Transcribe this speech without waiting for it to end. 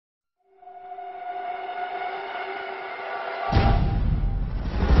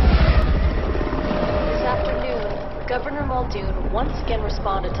Muldoon once again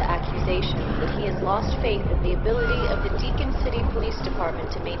responded to accusations that he has lost faith in the ability of the Deacon City Police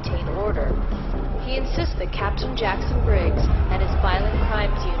Department to maintain order. He insists that Captain Jackson Briggs and his violent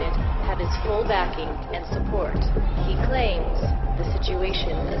crimes unit have his full backing and support. He claims the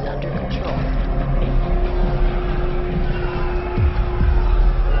situation is under control.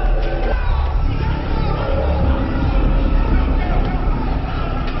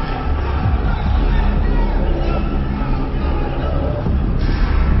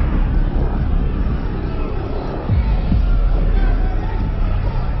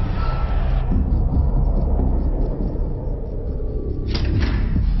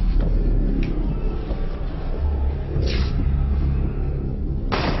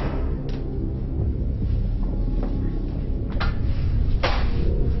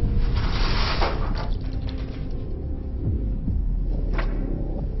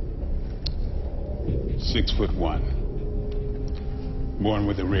 6'1", born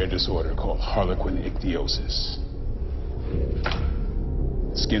with a rare disorder called harlequin ichthyosis.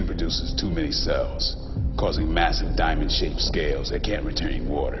 Skin produces too many cells, causing massive diamond-shaped scales that can't retain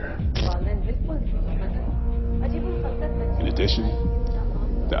water. In addition,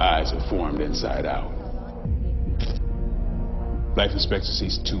 the eyes are formed inside out. Life expectancy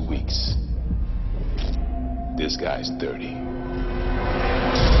is 2 weeks. This guy's 30.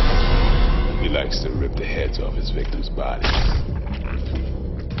 He likes to rip the heads off his victims' bodies.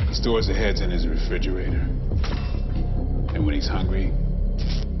 He stores the heads in his refrigerator. And when he's hungry,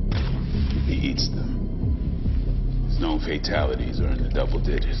 he eats them. His known fatalities are in the double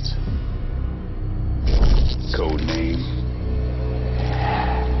digits. Code name,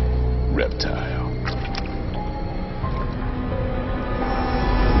 Reptile.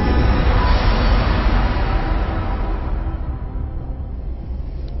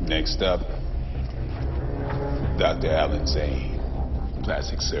 Next up, Dr. Alan Zane,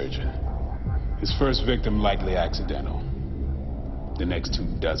 plastic surgeon. His first victim likely accidental. The next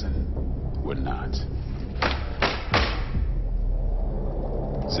 24 were not.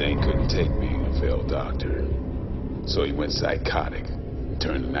 Zane couldn't take being a failed doctor, so he went psychotic and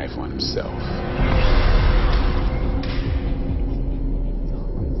turned the knife on himself.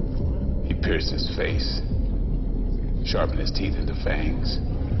 He pierced his face, sharpened his teeth into fangs,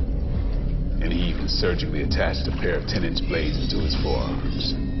 and he even surgically attached a pair of 10-inch blades into his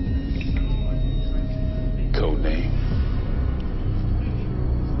forearms. Code name,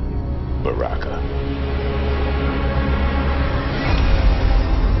 Baraka.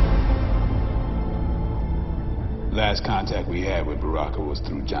 Last contact we had with Baraka was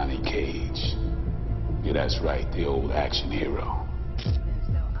through Johnny Cage. Yeah, that's right, the old action hero.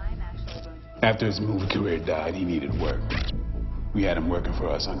 After his movie career died, he needed work. We had him working for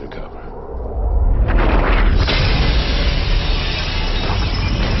us undercover.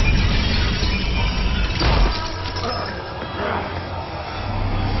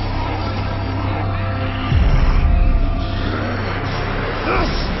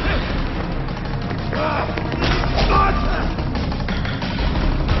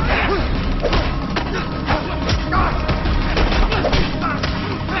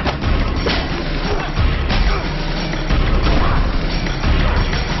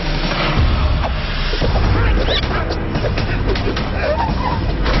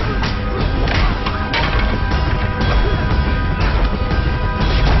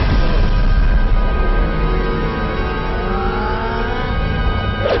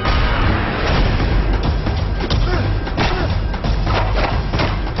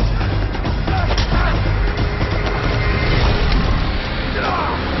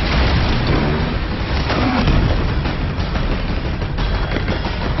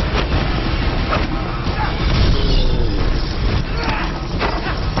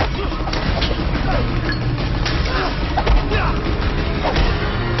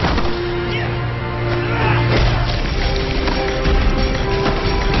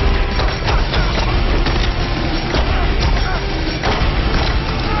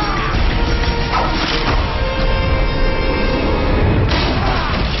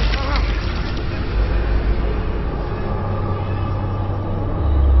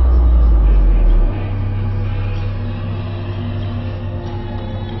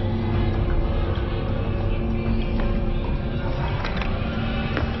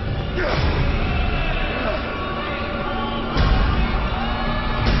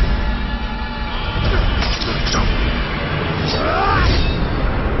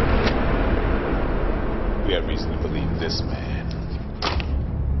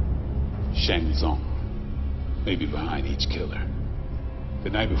 Maybe behind each killer.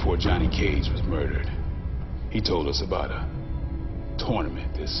 The night before Johnny Cage was murdered, He told us about a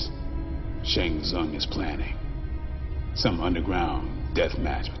tournament this Shang Tsung is planning. Some underground death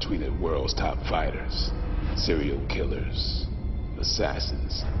match between the world's top fighters, serial killers,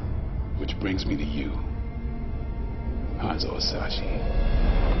 assassins. Which brings me to you, Hanzo Hasashi.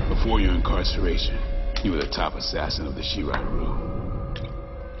 Before your incarceration, you were the top assassin of the Shirai-Ryu,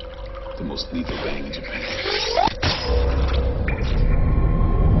 the most lethal gang in Japan.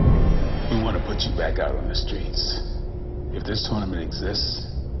 We want to put you back out on the streets. If this tournament exists,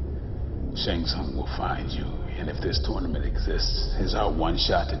 Shang Tsung will find you. And if this tournament exists, it's our one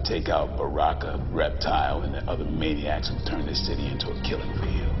shot to take out Baraka, Reptile, and the other maniacs who turned this city into a killing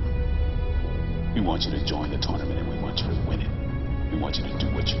field. We want you to join the tournament and we want you to win it. We want you to do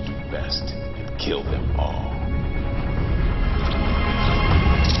what you do best and kill them all.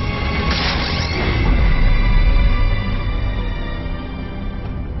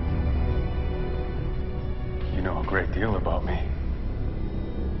 You know a great deal about me.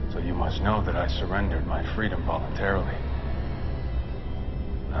 So you must know that I surrendered my freedom voluntarily.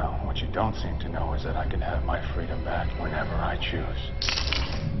 Now, what you don't seem to know is that I can have my freedom back whenever I choose.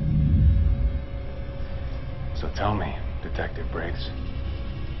 So tell me, Detective Briggs,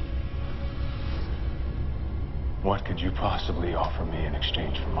 what could you possibly offer me in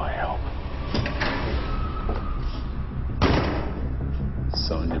exchange for my help?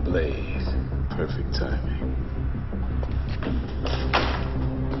 Sonny Blaze. Perfect timing.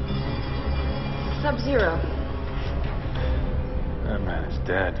 Sub-Zero. That man is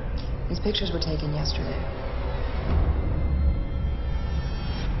dead. These pictures were taken yesterday.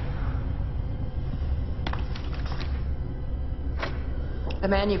 The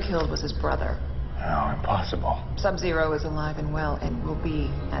man you killed was his brother. No, impossible. Sub-Zero is alive and well and will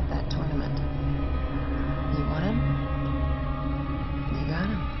be at that tournament. You want him? You got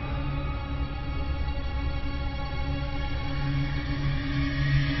him.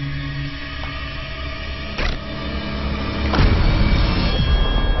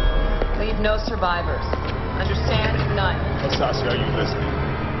 Leave no survivors. Understand? None. Hasashi, are you listening?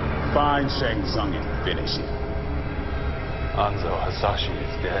 Find Shang Tsung and finish it. Hanzo Hasashi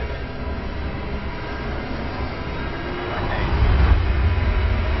is dead. My name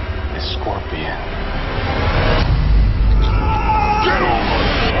is Scorpion. Get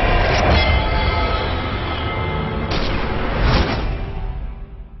over!